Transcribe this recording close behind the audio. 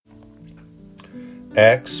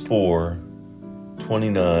Acts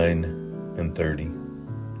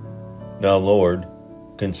 4:29-30. Now, Lord,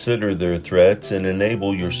 consider their threats and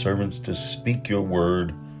enable your servants to speak your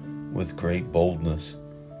word with great boldness.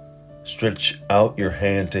 Stretch out your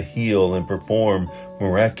hand to heal and perform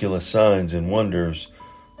miraculous signs and wonders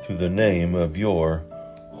through the name of your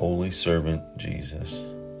holy servant, Jesus.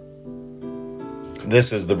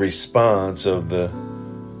 This is the response of the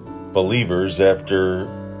believers after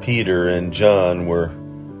Peter and John were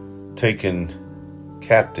taken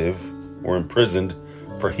captive, were imprisoned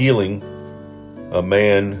for healing a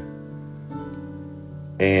man,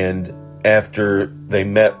 and after they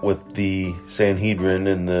met with the Sanhedrin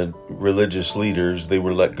and the religious leaders, they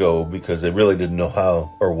were let go because they really didn't know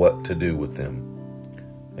how or what to do with them.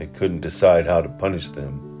 They couldn't decide how to punish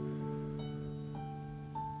them.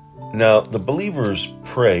 Now, the believers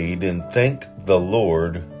prayed and thanked the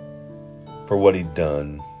Lord for what he'd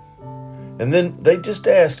done. And then they just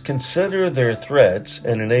asked, consider their threats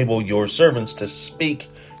and enable your servants to speak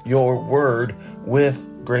your word with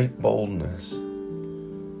great boldness.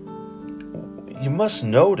 You must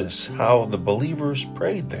notice how the believers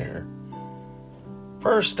prayed there.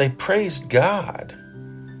 First, they praised God.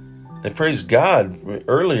 They praised God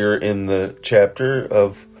earlier in the chapter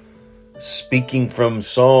of speaking from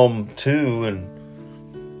Psalm 2 and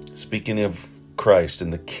speaking of Christ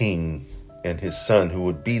and the King and his Son who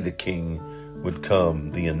would be the King would come,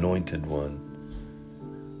 the Anointed One.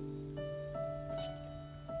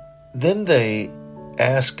 Then they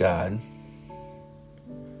asked God,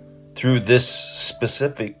 through this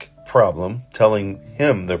specific problem, telling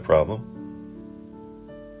him their problem,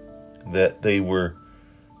 that they were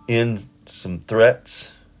in some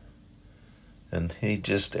threats, and he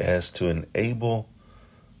just asked to enable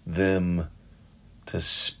them to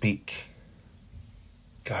speak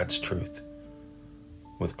God's truth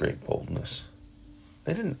with great boldness.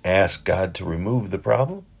 They didn't ask God to remove the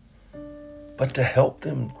problem, but to help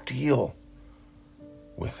them deal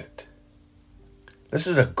with it. This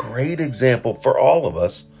is a great example for all of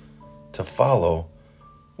us to follow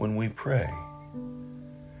when we pray.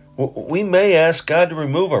 We may ask God to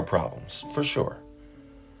remove our problems, for sure.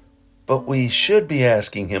 But we should be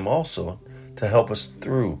asking him also to help us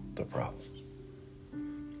through the problems.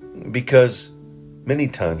 Because many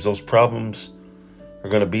times those problems are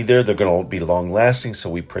going to be there. They're going to be long-lasting, so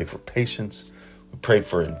we pray for patience. We pray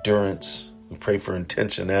for endurance. We pray for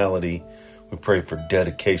intentionality. We pray for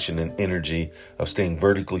dedication and energy of staying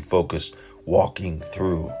vertically focused, walking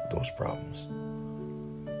through those problems.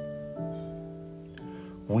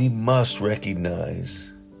 We must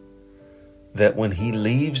recognize that when he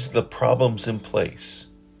leaves the problems in place,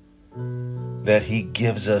 that he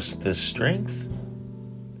gives us the strength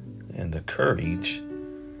and the courage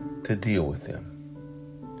to deal with them.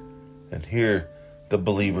 And here the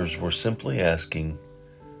believers were simply asking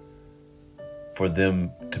for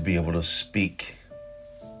them to be able to speak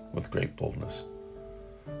with great boldness,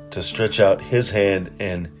 to stretch out his hand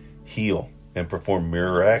and heal and perform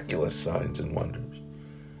miraculous signs and wonders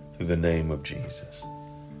through the name of Jesus.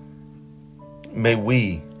 May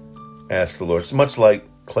we ask the Lord. It's much like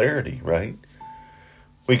clarity, right?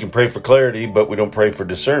 We can pray for clarity, but we don't pray for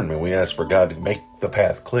discernment. We ask for God to make the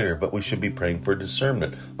path clear, but we should be praying for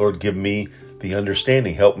discernment. Lord, give me the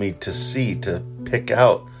understanding. Help me to see, to pick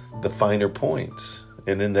out the finer points.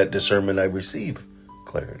 And in that discernment, I receive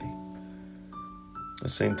clarity. The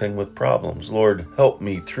same thing with problems. Lord, help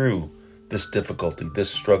me through this difficulty,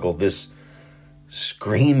 this struggle, this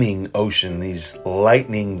screaming ocean, these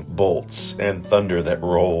lightning bolts and thunder that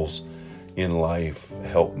rolls in life.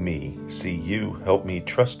 Help me see you. Help me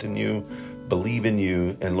trust in you, believe in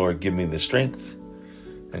you. And Lord, give me the strength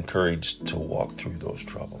and courage to walk through those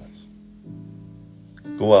troubles.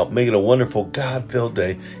 Go out, make it a wonderful God-filled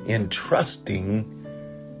day in trusting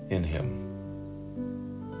in him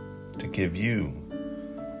to give you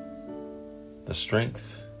the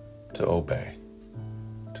strength to obey,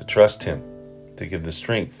 to trust him, to give the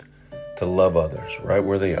strength to love others right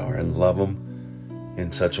where they are and love them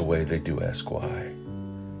in such a way they do ask why.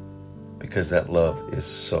 Because that love is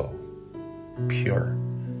so pure.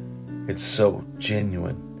 It's so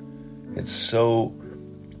genuine. It's so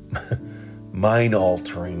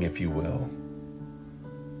mind-altering, if you will,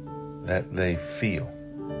 that they feel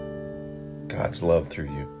God's love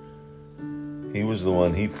through you. He was the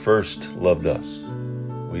one, he first loved us.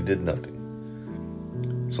 We did nothing.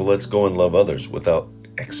 So let's go and love others without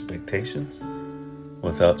expectations,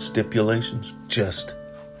 without stipulations, just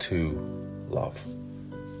to love.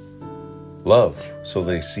 Love so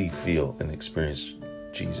they see, feel, and experience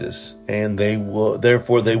Jesus, and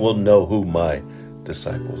therefore they will know who my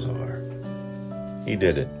disciples are. He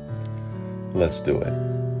did it. Let's do it.